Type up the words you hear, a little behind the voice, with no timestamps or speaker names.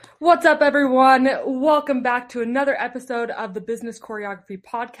What's up, everyone? Welcome back to another episode of the Business Choreography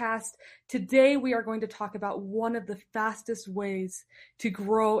Podcast. Today, we are going to talk about one of the fastest ways to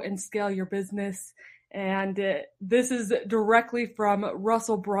grow and scale your business. And this is directly from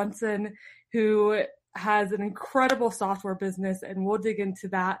Russell Brunson, who has an incredible software business. And we'll dig into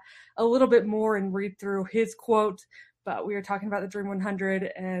that a little bit more and read through his quote. But we are talking about the Dream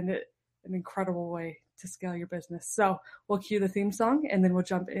 100 and an incredible way to scale your business. So we'll cue the theme song and then we'll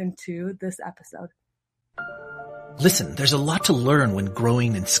jump into this episode. Listen, there's a lot to learn when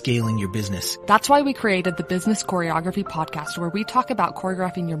growing and scaling your business. That's why we created the Business Choreography Podcast, where we talk about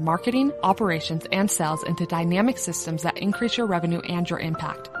choreographing your marketing, operations, and sales into dynamic systems that increase your revenue and your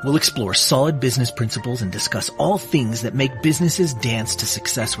impact. We'll explore solid business principles and discuss all things that make businesses dance to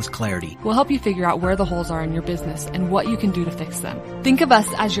success with clarity. We'll help you figure out where the holes are in your business and what you can do to fix them. Think of us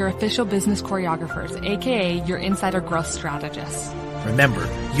as your official business choreographers, aka your insider growth strategists. Remember,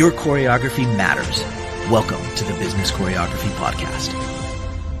 your choreography matters. Welcome to the Business Choreography Podcast.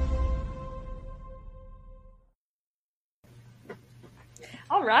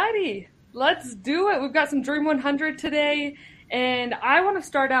 Alrighty, let's do it. We've got some Dream 100 today, and I want to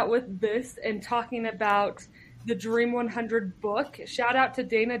start out with this and talking about the Dream 100 book. Shout out to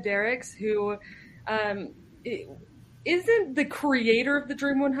Dana Derricks, who isn't the creator of the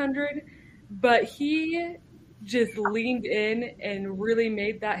Dream 100, but he just leaned in and really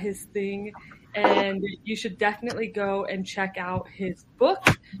made that his thing. And you should definitely go and check out his book,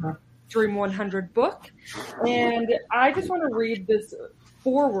 Dream 100 book. And I just want to read this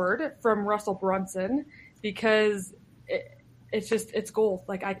foreword from Russell Brunson because it's gold.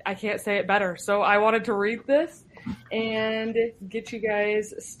 Like I can't say it better. So I wanted to read this and get you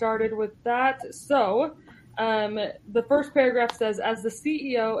guys started with that. So the first paragraph says, as the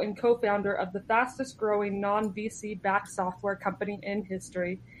CEO and co-founder of the fastest growing non-VC backed software company in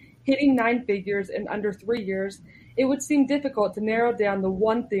history, hitting 9 figures in under 3 years, it would seem difficult to narrow down the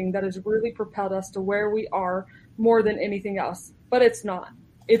one thing that has really propelled us to where we are more than anything else. But it's not.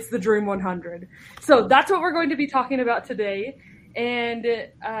 It's the Dream 100. So that's what we're going to be talking about today. And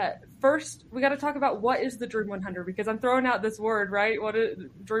first, we got to talk about what is the Dream 100, because I'm throwing out this word, right? What is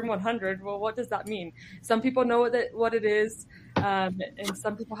Dream 100? Well, what does that mean? Some people know what it is, and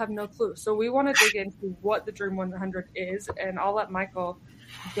some people have no clue. So we want to dig into what the Dream 100 is, and I'll let Michael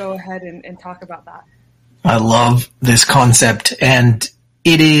go ahead and talk about that. I love this concept, and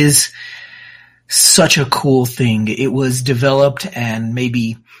it is such a cool thing. It was developed and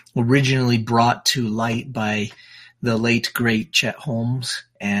maybe originally brought to light by the late, great Chet Holmes,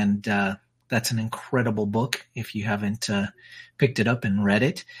 and that's an incredible book if you haven't picked it up and read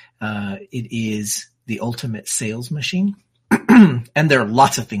it. It is the ultimate sales machine, and there are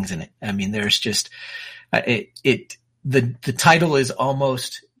lots of things in it. I mean, there's just the title is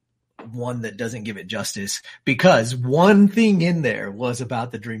almost one that doesn't give it justice, because one thing in there was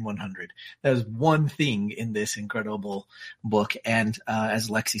about the Dream 100. That was one thing in this incredible book. And as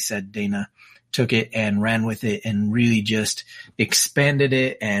Lexi said, Dana took it and ran with it and really just expanded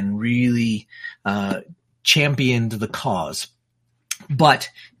it and really championed the cause. But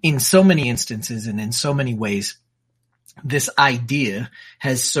in so many instances and in so many ways, this idea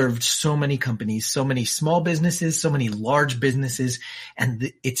has served so many companies, so many small businesses, so many large businesses,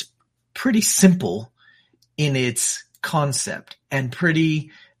 and it's pretty simple in its concept and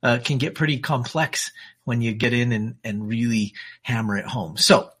can get pretty complex when you get in and really hammer it home.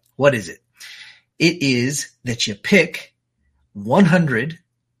 So what is it? It is that you pick 100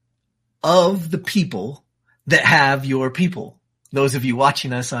 of the people that have your people. Those of you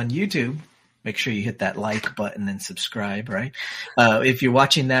watching us on YouTube, make sure you hit that like button and subscribe, right? If you're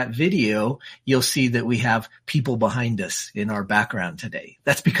watching that video, you'll see that we have people behind us in our background today.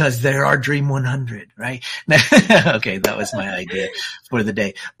 That's because they're our Dream 100, right? Okay, that was my idea for the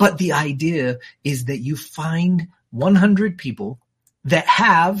day. But the idea is that you find 100 people that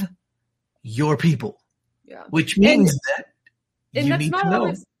have your people, which means that you need to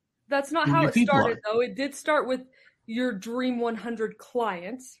know. That's not how it started, though. It did start with your Dream 100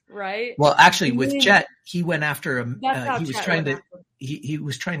 clients, right? Well, actually, with Chet, he went after he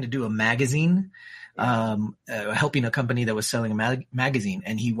was trying to do a magazine, helping a company that was selling a magazine,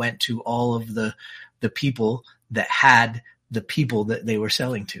 and he went to all of the people that had the people that they were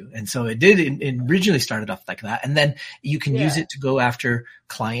selling to. And so it originally started off like that. And then you can use it to go after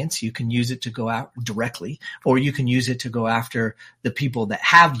clients. You can use it to go out directly, or you can use it to go after the people that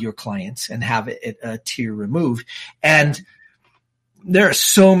have your clients and have it a tier removed. And there are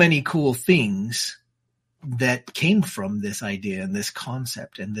so many cool things that came from this idea and this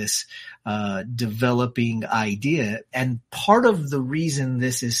concept and this developing idea. And part of the reason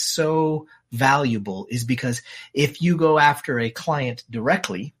this is so valuable is because if you go after a client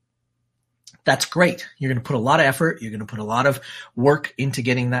directly, that's great. You're going to put a lot of effort. You're going to put a lot of work into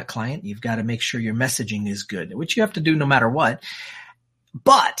getting that client. You've got to make sure your messaging is good, which you have to do no matter what.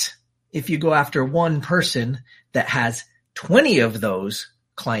 But if you go after one person that has 20 of those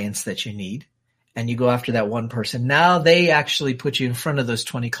clients that you need, and you go after that one person, now they actually put you in front of those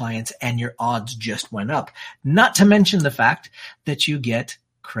 20 clients and your odds just went up. Not to mention the fact that you get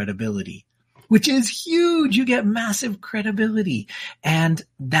credibility, which is huge. You get massive credibility. And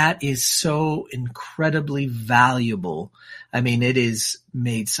that is so incredibly valuable. I mean, it has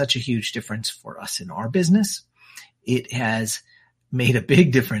made such a huge difference for us in our business. It has made a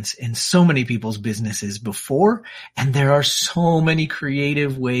big difference in so many people's businesses before. And there are so many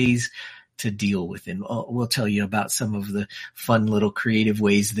creative ways to deal with it. We'll tell you about some of the fun little creative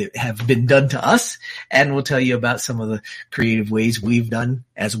ways that have been done to us, and we'll tell you about some of the creative ways we've done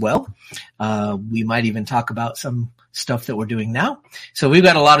as well. We might even talk about some stuff that we're doing now. So we've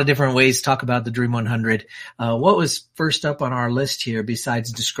got a lot of different ways to talk about the Dream 100. What was first up on our list here,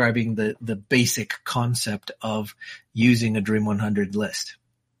 besides describing the basic concept of using a Dream 100 list?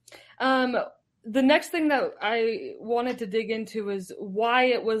 The next thing that I wanted to dig into is why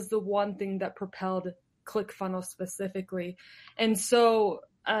it was the one thing that propelled ClickFunnels specifically. And so,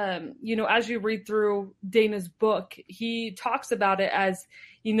 as you read through Dana's book, he talks about it as,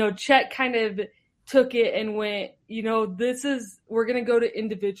 Chet kind of took it and went, we're going to go to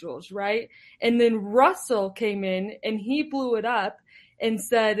individuals, right? And then Russell came in and he blew it up and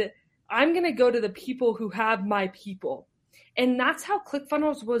said, I'm going to go to the people who have my people. And that's how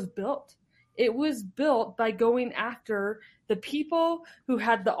ClickFunnels was built. It was built by going after the people who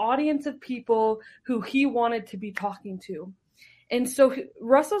had the audience of people who he wanted to be talking to. And so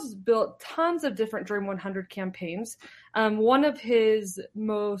Russell's built tons of different Dream 100 campaigns. One of his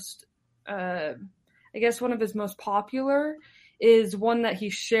most popular is one that he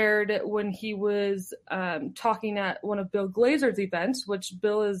shared when he was talking at one of Bill Glazer's events, which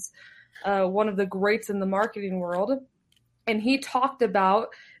Bill is one of the greats in the marketing world. And he talked about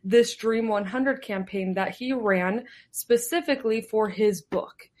this Dream 100 campaign that he ran specifically for his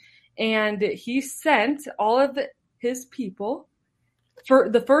book. And he sent all of his people, for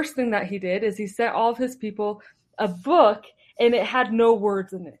the first thing that he did is he sent all of his people a book, and it had no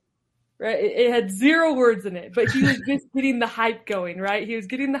words in it, right? It had 0 words in it, but he was just getting the hype going, right? He was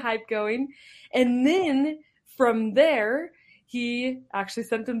getting the hype going. And then from there, he actually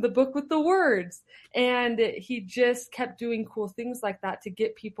sent him the book with the words, and he just kept doing cool things like that to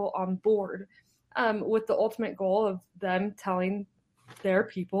get people on board, with the ultimate goal of them telling their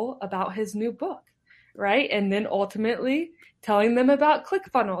people about his new book, right? And then ultimately telling them about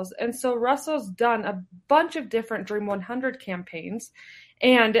ClickFunnels. And so Russell's done a bunch of different Dream 100 campaigns.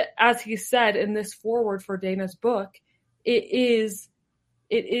 And as he said in this foreword for Dana's book, it is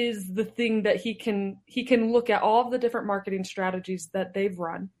the thing that he can look at all of the different marketing strategies that they've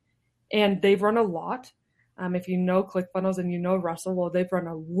run, and they've run a lot. If you know ClickFunnels and you know Russell, well, they've run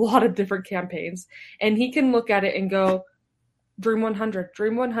a lot of different campaigns, and he can look at it and go, Dream 100.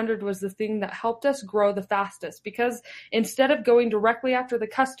 Dream 100 was the thing that helped us grow the fastest, because instead of going directly after the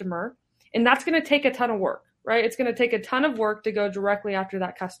customer, and that's going to take a ton of work, right? It's going to take a ton of work to go directly after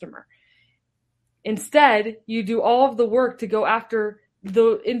that customer. Instead, you do all of the work to go after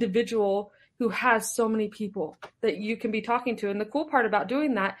the individual who has so many people that you can be talking to. And the cool part about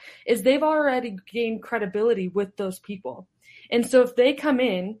doing that is they've already gained credibility with those people. And so if they come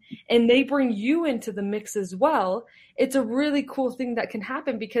in and they bring you into the mix as well, it's a really cool thing that can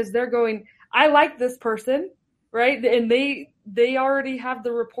happen, because they're going, I like this person, right? And they already have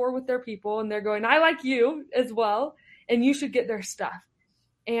the rapport with their people, and they're going, I like you as well, and you should get their stuff.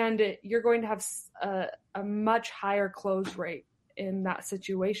 And you're going to have a much higher close rate in that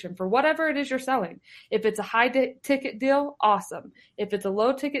situation for whatever it is you're selling. If it's a high ticket deal, awesome. If it's a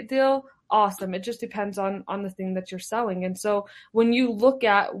low ticket deal, awesome. It just depends on the thing that you're selling. And so when you look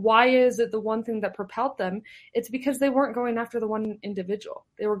at why is it the one thing that propelled them, it's because they weren't going after the one individual.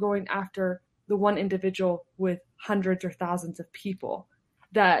 They were going after the one individual with hundreds or thousands of people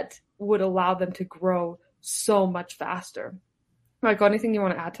that would allow them to grow so much faster. Michael, anything you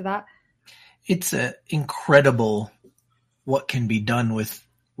want to add to that? It's incredible what can be done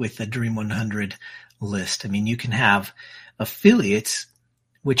with a Dream 100 list. I mean, you can have affiliates,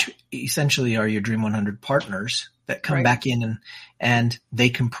 which essentially are your Dream 100 partners that come Right. back in and they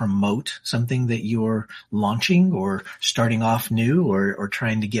can promote something that you're launching or starting off new or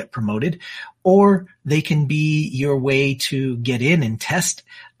trying to get promoted, or they can be your way to get in and test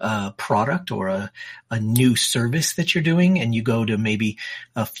a product or a new service that you're doing. And you go to maybe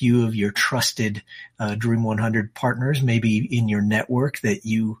a few of your trusted Dream 100 partners, maybe in your network that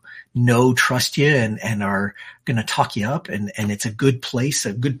you know, trust you and are going to talk you up. And it's a good place,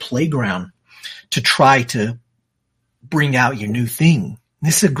 a good playground to try to bring out your new thing.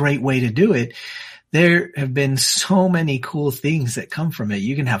 This is a great way to do it. There have been so many cool things that come from it.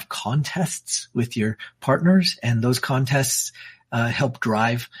 You can have contests with your partners, and those contests help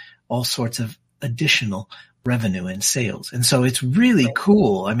drive all sorts of additional revenue and sales. And so it's really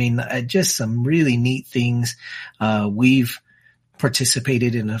cool. I mean, just some really neat things. We've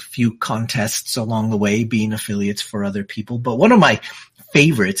participated in a few contests along the way, being affiliates for other people. But one of my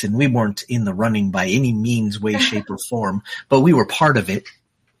favorites, and we weren't in the running by any means, way, shape, or form, but we were part of it.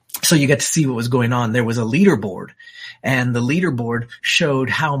 So you get to see what was going on. There was a leaderboard, and the leaderboard showed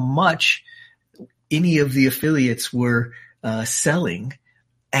how much any of the affiliates were selling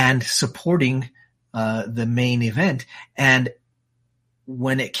and supporting the main event. And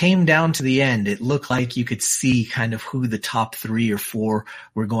when it came down to the end, it looked like you could see kind of who the top 3 or 4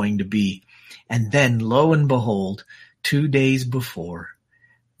 were going to be. And then lo and behold, 2 days before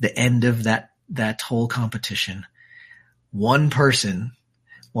the end of that whole competition, one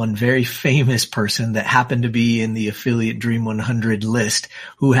very famous person that happened to be in the affiliate Dream 100 list,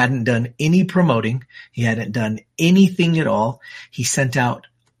 who hadn't done any promoting, he hadn't done anything at all. He sent out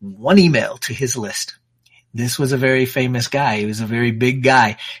one email to his list. This was a very famous guy. He was a very big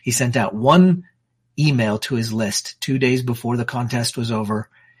guy. He sent out one email to his list 2 days before the contest was over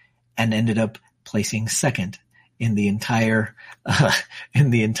and ended up placing second in the entire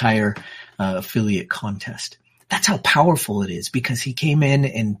affiliate contest. That's how powerful it is, because he came in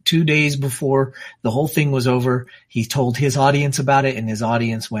and 2 days before the whole thing was over, he told his audience about it, and his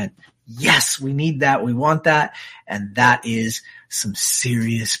audience went, yes, we need that. We want that. And that is some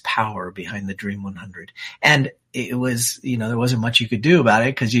serious power behind the Dream 100. And it was, there wasn't much you could do about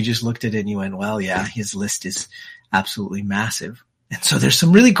it, because you just looked at it and you went, well, yeah, his list is absolutely massive. And so there's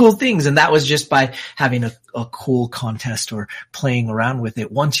some really cool things. And that was just by having a cool contest or playing around with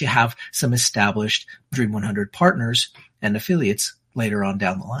it. Once you have some established Dream 100 partners and affiliates later on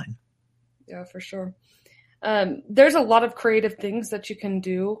down the line. Yeah, for sure. There's a lot of creative things that you can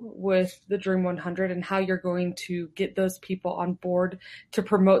do with the Dream 100 and how you're going to get those people on board to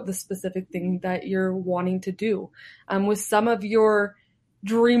promote the specific thing that you're wanting to do. With some of your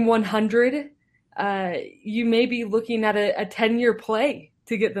Dream 100, you may be looking at a 10-year play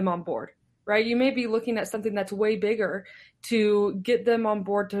to get them on board, right? You may be looking at something that's way bigger to get them on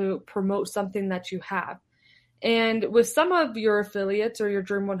board to promote something that you have. And with some of your affiliates or your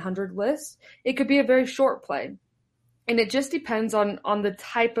Dream 100 list, it could be a very short play. And it just depends on the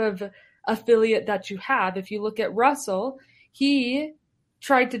type of affiliate that you have. If you look at Russell, he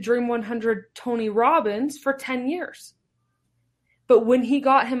tried to Dream 100 Tony Robbins for 10 years. But when he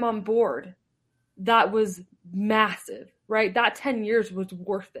got him on board, that was massive, right? That 10 years was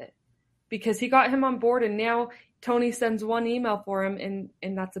worth it because he got him on board, and now Tony sends one email for him,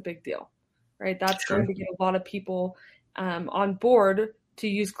 and that's a big deal. Right, that's Sure. going to get a lot of people on board to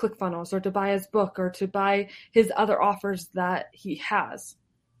use ClickFunnels or to buy his book or to buy his other offers that he has.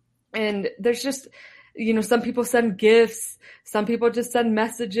 And there's just, some people send gifts, some people just send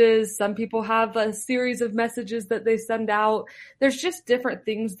messages, some people have a series of messages that they send out. There's just different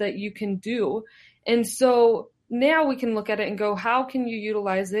things that you can do. And so now we can look at it and go, how can you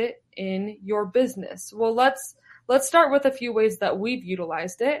utilize it in your business? Well, let's start with a few ways that we've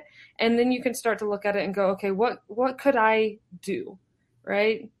utilized it, and then you can start to look at it and go, okay, what could I do,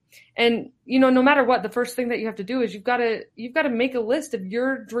 right? And no matter what, the first thing that you have to do is you've got to make a list of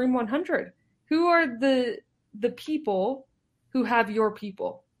your Dream 100. Who are the people who have your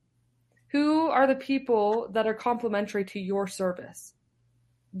people? Who are the people that are complementary to your service?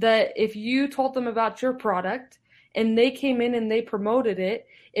 That if you told them about your product and they came in and they promoted it,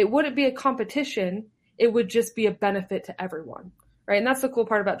 it wouldn't be a competition. It would just be a benefit to everyone, right? And that's the cool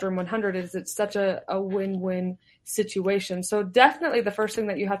part about Dream 100 is it's such a win-win situation. So definitely the first thing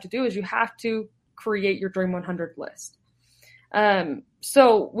that you have to do is you have to create your Dream 100 list.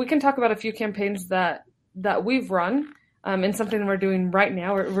 So we can talk about a few campaigns that we've run and something we're doing right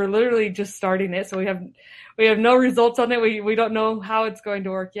now. We're literally just starting it. So we have no results on it. We don't know how it's going to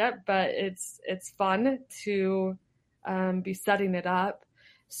work yet, but it's fun to be setting it up.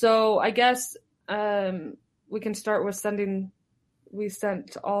 So I guess we can start with we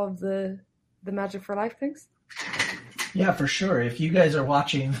sent all of the Magic for Life things. Yeah, for sure. If you guys are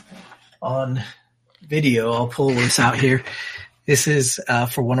watching on video, I'll pull this out here. This is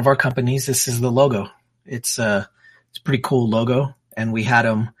for one of our companies. This is the logo. It's a pretty cool logo, and we had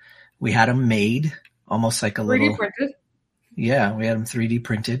them made almost like a 3D little printed. Yeah, we had them 3D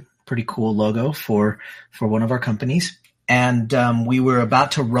printed. Pretty cool logo for one of our companies, and we were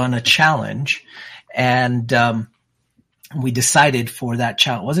about to run a challenge, and we decided for that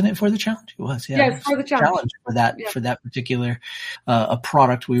challenge. Wasn't it for the challenge? It was, yeah. Yes, for the challenge. For that, Yeah. for that particular a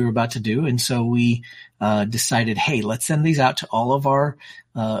product we were about to do. And so we decided, hey, let's send these out to all of our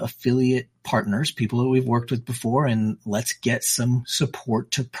affiliate partners, people that we've worked with before, and let's get some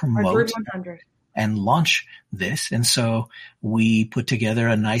support to Our promote Dream 100. and launch this. And so we put together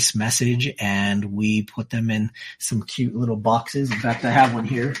a nice message, and we put them in some cute little boxes. In fact, I have one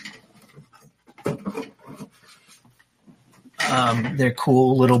here. They're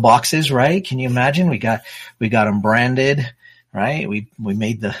cool little boxes, right? Can you imagine? We got them branded, right? We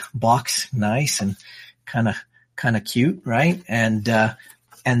made the box nice and kind of cute, right? And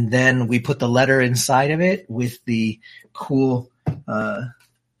then we put the letter inside of it with the cool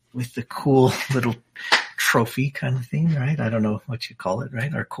little trophy kind of thing, right? I don't know what you call it,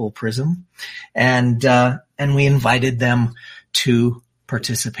 right? Our cool prism. And we invited them to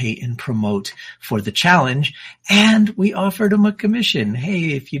participate and promote for the challenge. And we offered them a commission.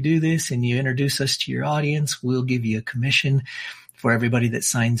 Hey, if you do this and you introduce us to your audience, we'll give you a commission for everybody that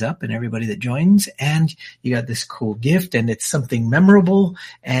signs up and everybody that joins. And you got this cool gift, and it's something memorable,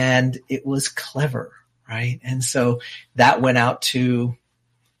 and it was clever, right? And so that went out to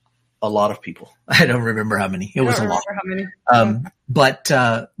a lot of people. I don't remember how many. It was a lot. How many.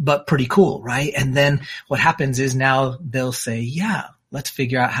 But pretty cool, right? And then what happens is now they'll say, yeah, let's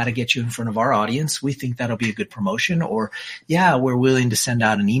figure out how to get you in front of our audience. We think that'll be a good promotion. Or, yeah, we're willing to send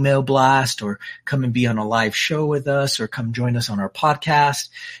out an email blast, or come and be on a live show with us, or come join us on our podcast.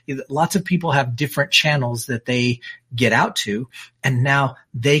 Lots of people have different channels that they get out to, and now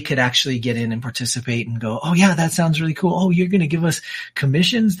they could actually get in and participate and go, oh yeah, that sounds really cool. Oh, you're going to give us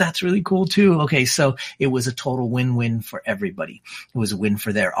commissions? That's really cool too. Okay. So it was a total win-win for everybody. It was a win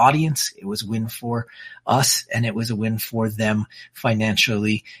for their audience. It was a win for us, and it was a win for them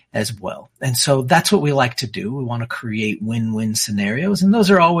financially as well. And so that's what we like to do. We want to create win-win scenarios, and those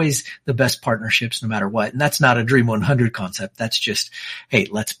are always the best partnerships no matter what. And that's not a Dream 100 concept. That's just, hey,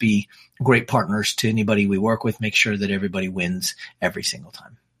 let's be great partners to anybody we work with. Make sure that everybody wins every single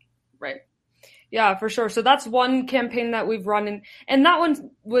time. Right. Yeah, for sure. So that's one campaign that we've run, and that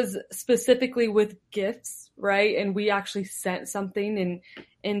one was specifically with gifts, right? And we actually sent something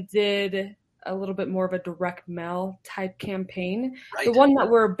and did a little bit more of a direct mail type campaign. Right. The one that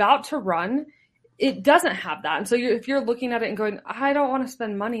we're about to run, it doesn't have that. And so if you're looking at it and going, I don't want to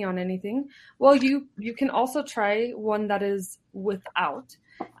spend money on anything, well, you can also try one that is without,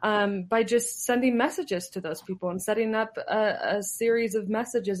 by just sending messages to those people and setting up a series of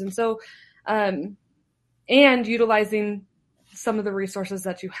messages. And so, and utilizing some of the resources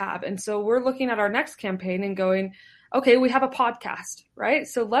that you have. And so we're looking at our next campaign and going, okay, we have a podcast, right?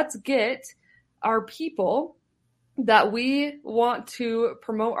 So let's get our people that we want to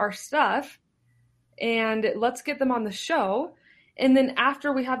promote our stuff, and let's get them on the show. And then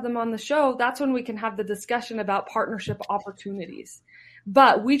after we have them on the show, that's when we can have the discussion about partnership opportunities.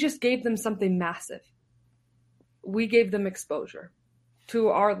 But we just gave them something massive. We gave them exposure to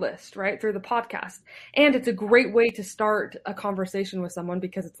our list, right, through the podcast. And it's a great way to start a conversation with someone,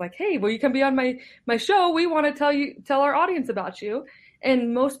 because it's like, hey, will you come be on my show? We want to tell our audience about you.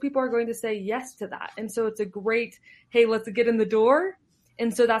 And most people are going to say yes to that. And so it's a great, hey, let's get in the door.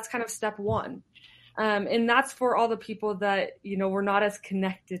 And so that's kind of step one. And that's for all the people that, we're not as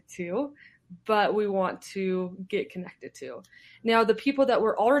connected to, but we want to get connected to. Now, the people that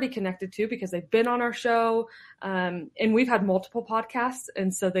we're already connected to because they've been on our show, and we've had multiple podcasts,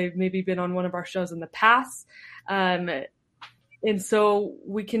 and so they've maybe been on one of our shows in the past. And so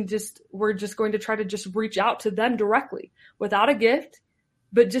we're just going to try to just reach out to them directly without a gift,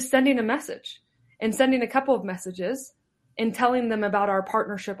 but just sending a message and sending a couple of messages and telling them about our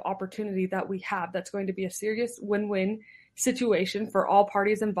partnership opportunity that we have. That's going to be a serious win-win situation for all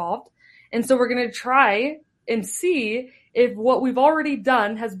parties involved. And so we're going to try and see if what we've already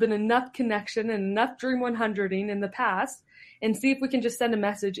done has been enough connection and enough Dream 100ing in the past, and see if we can just send a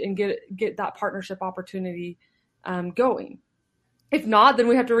message and get that partnership opportunity going. If not, then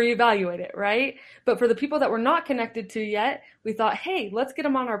we have to reevaluate it, right? But for the people that we're not connected to yet, we thought, hey, let's get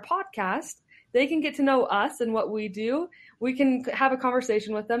them on our podcast. They can get to know us and what we do. We can have a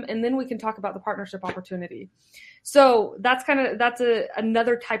conversation with them, and then we can talk about the partnership opportunity. So that's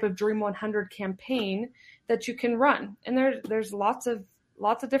another type of Dream 100 campaign that you can run. And there's lots of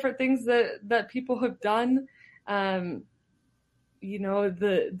different things that people have done. You know,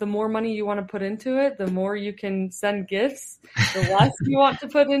 the more money you want to put into it, the more you can send gifts. The less you want to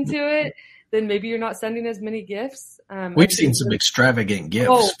put into it, then maybe you're not sending as many gifts. We've seen some extravagant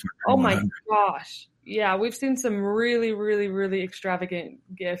gifts. Oh my gosh. Yeah, we've seen some really, really, really extravagant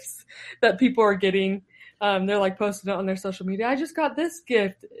gifts that people are getting. They're like posting it on their social media. I just got this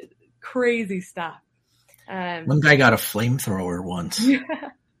gift. Crazy stuff. One guy got a flamethrower once.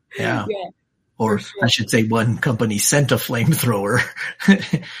 Yeah. Or sure. I should say one company sent a flamethrower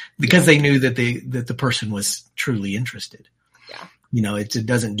because they knew that the person was truly interested. Yeah. You know, it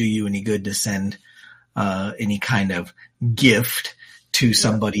doesn't do you any good to send any kind of gift to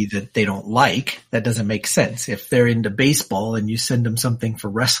somebody that they don't like. That doesn't make sense. If they're into baseball and you send them something for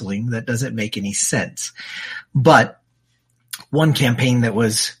wrestling, that doesn't make any sense. But one campaign that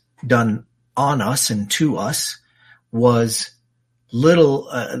was done on us and to us was little,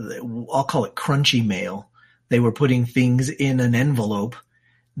 I'll call it crunchy mail. They were putting things in an envelope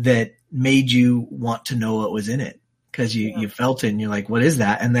that made you want to know what was in it. Cause you felt it and you're like, what is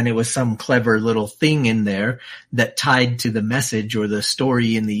that? And then it was some clever little thing in there that tied to the message or the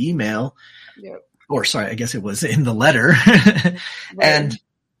story in the email. Yep. Or sorry, I guess it was in the letter. Right.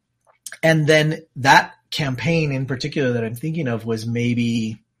 And then that campaign in particular that I'm thinking of was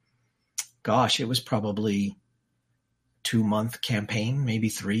maybe, gosh, it was probably 2-month campaign, maybe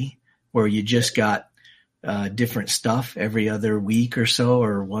 3, where you just got different stuff every other week or so,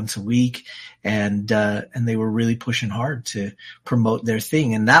 or once a week. And they were really pushing hard to promote their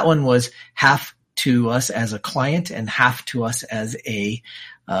thing. And that one was half to us as a client and half to us as a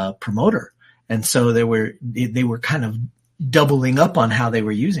promoter. And so they were kind of doubling up on how they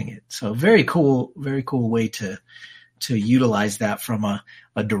were using it. So very cool way to utilize that from a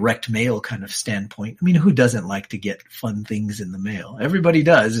direct mail kind of standpoint. I mean, who doesn't like to get fun things in the mail? Everybody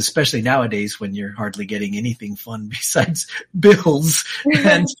does, especially nowadays when you're hardly getting anything fun besides bills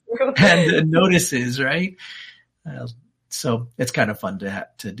and notices, right? So it's kind of fun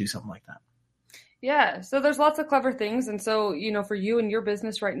to do something like that. Yeah. So there's lots of clever things. And so, you know, for you and your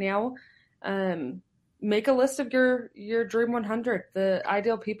business right now, make a list of your Dream 100, the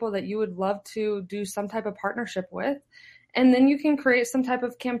ideal people that you would love to do some type of partnership with. And then you can create some type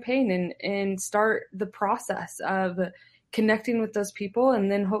of campaign and start the process of connecting with those people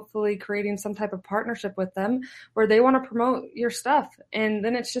and then hopefully creating some type of partnership with them where they want to promote your stuff. And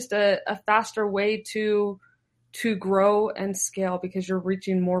then it's just a faster way to grow and scale because you're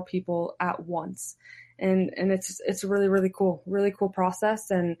reaching more people at once. And it's a really, really cool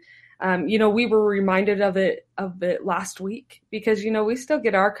process. And you know, we were reminded of it last week because, you know, we still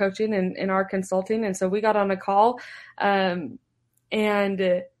get our coaching and our consulting. And so we got on a call, and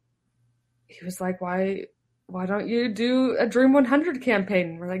he was like, why don't you do a Dream 100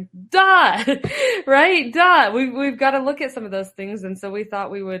 campaign? We're like, duh, right? Duh. We've got to look at some of those things. And so we thought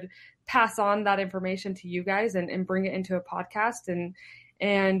we would pass on that information to you guys and bring it into a podcast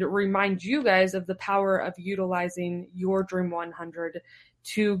and remind you guys of the power of utilizing your Dream 100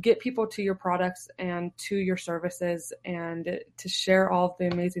 to get people to your products and to your services and to share all of the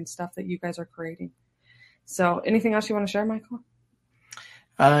amazing stuff that you guys are creating. So anything else you want to share, Michael?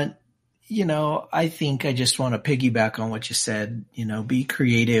 You know, I think I just want to piggyback on what you said, you know, be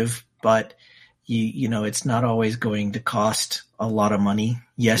creative, but you know, it's not always going to cost a lot of money.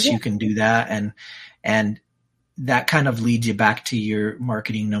 Yes, You can do that. And that kind of leads you back to your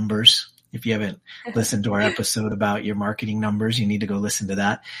marketing numbers. If you haven't listened to our episode about your marketing numbers, you need to go listen to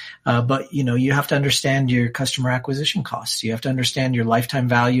that. But you know, you have to understand your customer acquisition costs. You have to understand your lifetime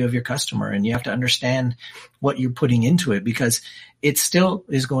value of your customer, and you have to understand what you're putting into it because it still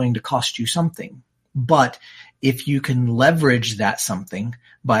is going to cost you something. But if you can leverage that something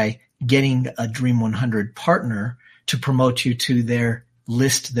by getting a Dream 100 partner to promote you to their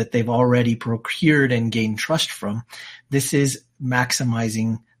list that they've already procured and gained trust from, this is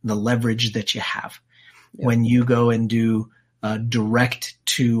maximizing the leverage that you have. Yep. When you go and do direct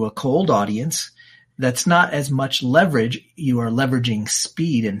to a cold audience, that's not as much leverage. You are leveraging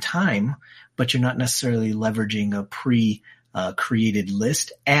speed and time, but you're not necessarily leveraging a pre-created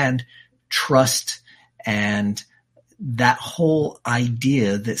list and trust and that whole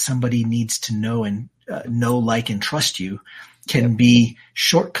idea that somebody needs to know and know, like, and trust you can be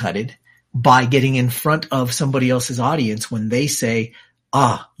shortcutted by getting in front of somebody else's audience when they say,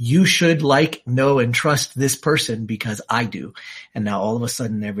 you should like, know, and trust this person because I do. And now all of a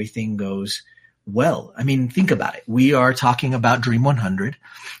sudden everything goes well. I mean, think about it. We are talking about Dream 100.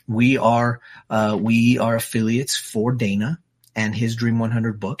 We are affiliates for Dana. and his Dream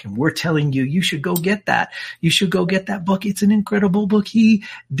 100 book. And we're telling you, you should go get that. You should go get that book. It's an incredible book. He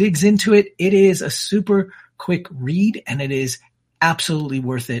digs into it. It is a super quick read, and it is absolutely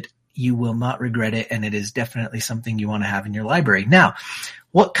worth it. You will not regret it. And it is definitely something you want to have in your library. Now,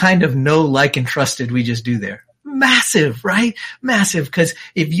 what kind of know, like, and trust did we just do there? Massive, right? Massive. Because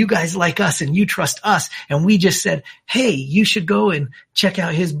if you guys like us and you trust us and we just said, hey, you should go and check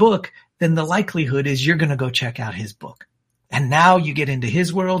out his book, then the likelihood is you're going to go check out his book. And now you get into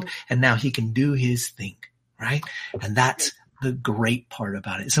his world, and now he can do his thing, right? And that's the great part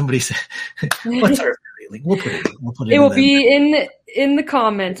about it. Somebody said, what's our link? We'll put it. It will be in the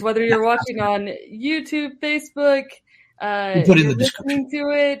comments, whether you're watching on YouTube, Facebook, we'll put it in the description.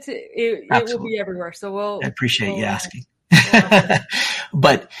 To it. It will be everywhere. So I appreciate you asking.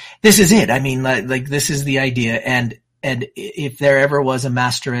 But this is it. I mean, like this is the idea. And if there ever was a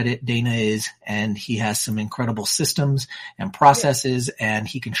master at it, Dana is, and he has some incredible systems and processes, and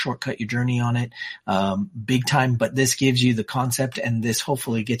he can shortcut your journey on it, big time. But this gives you the concept, and this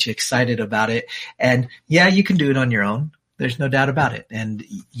hopefully gets you excited about it. And yeah, you can do it on your own. There's no doubt about it. And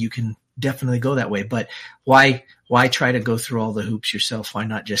you can definitely go that way. But why try to go through all the hoops yourself? Why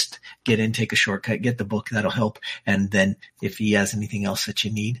not just get in, take a shortcut, get the book? That'll help. And then if he has anything else that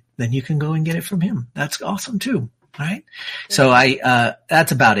you need, then you can go and get it from him. That's awesome too. All right. So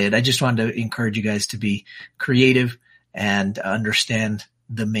that's about it. I just wanted to encourage you guys to be creative and understand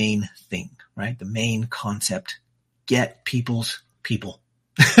the main thing, right? The main concept. Get people's people.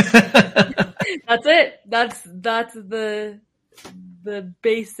 That's it. That's the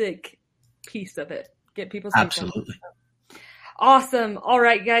basic piece of it. Get people's people. Absolutely. Awesome. All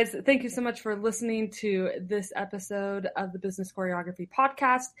right, guys. Thank you so much for listening to this episode of the Business Choreography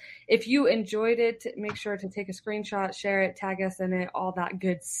Podcast. If you enjoyed it, make sure to take a screenshot, share it, tag us in it, all that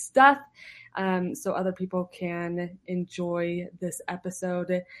good stuff, so other people can enjoy this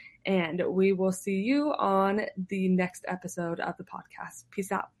episode. And we will see you on the next episode of the podcast.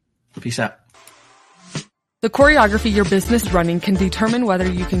 Peace out. Peace out. The choreography your business running can determine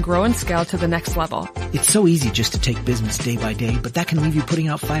whether you can grow and scale to the next level. It's so easy just to take business day by day, but that can leave you putting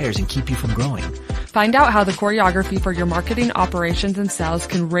out fires and keep you from growing. Find out how the choreography for your marketing, operations, and sales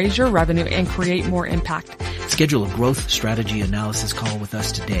can raise your revenue and create more impact. Schedule a growth strategy analysis call with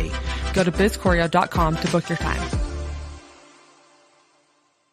us today. Go to bizchoreo.com to book your time.